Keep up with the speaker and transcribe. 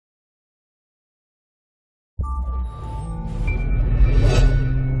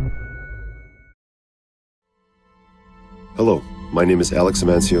Hello, my name is Alex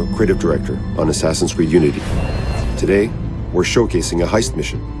Amancio, Creative Director on Assassin's Creed Unity. Today, we're showcasing a heist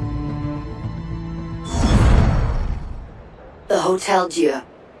mission. The Hôtel-Dieu,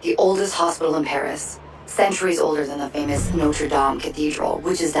 the oldest hospital in Paris. Centuries older than the famous Notre Dame Cathedral,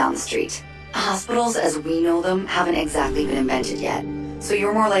 which is down the street. Hospitals, as we know them, haven't exactly been invented yet, so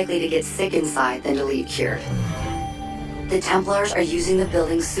you're more likely to get sick inside than to leave cured. The Templars are using the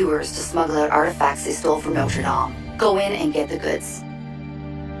building's sewers to smuggle out artifacts they stole from Notre Dame. Go in and get the goods.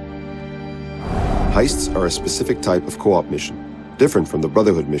 Heists are a specific type of co-op mission, different from the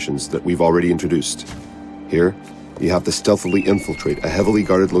Brotherhood missions that we've already introduced. Here, you have to stealthily infiltrate a heavily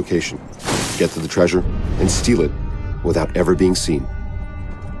guarded location, get to the treasure, and steal it without ever being seen.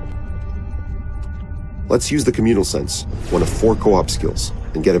 Let's use the communal sense, one of 4 co-op skills,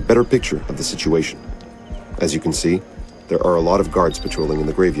 and get a better picture of the situation. As you can see, there are a lot of guards patrolling in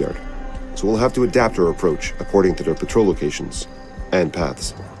the graveyard, so we'll have to adapt our approach according to their patrol locations and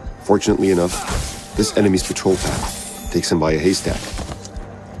paths. Fortunately enough, this enemy's patrol path takes him by a haystack.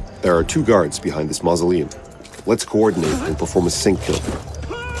 There are 2 guards behind this mausoleum. Let's coordinate and perform a sync kill.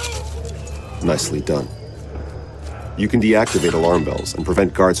 Nicely done. You can deactivate alarm bells and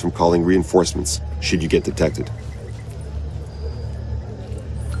prevent guards from calling reinforcements should you get detected.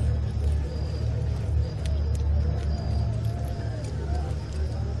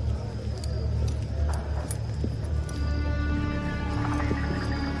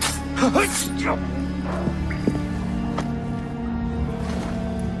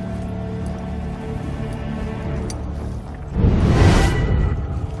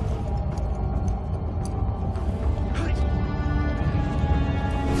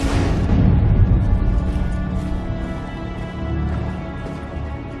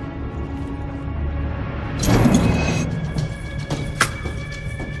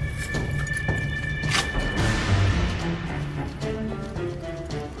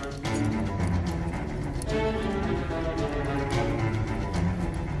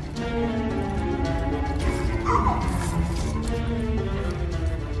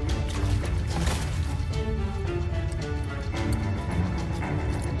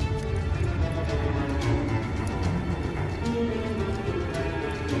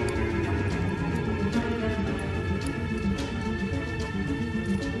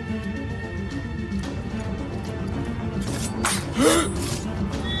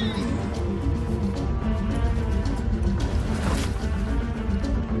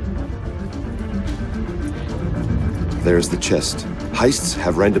 There's the chest. Heists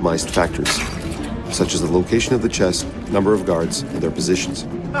have randomized factors, such as the location of the chest, number of guards, and their positions.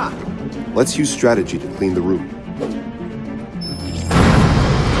 Let's use strategy to clean the room.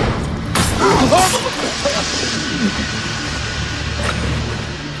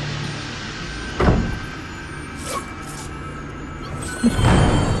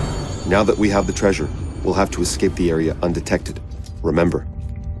 Now that we have the treasure, we'll have to escape the area undetected. Remember,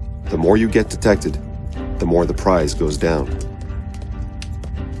 the more you get detected, the more the prize goes down.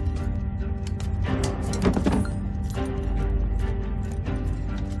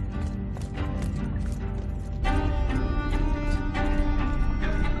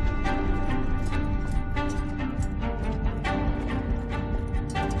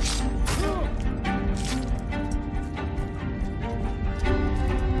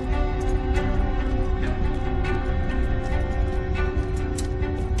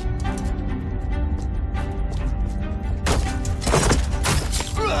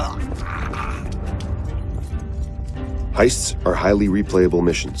 Heists are highly replayable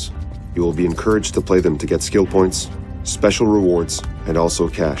missions. You will be encouraged to play them to get skill points, special rewards, and also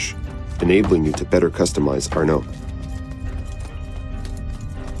cash, enabling you to better customize Arnaud.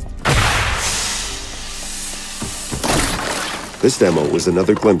 This demo was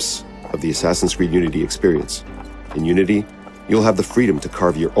another glimpse of the Assassin's Creed Unity experience. In Unity, you'll have the freedom to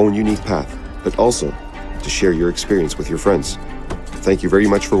carve your own unique path, but also to share your experience with your friends. Thank you very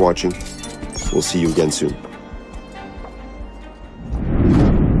much for watching. We'll see you again soon.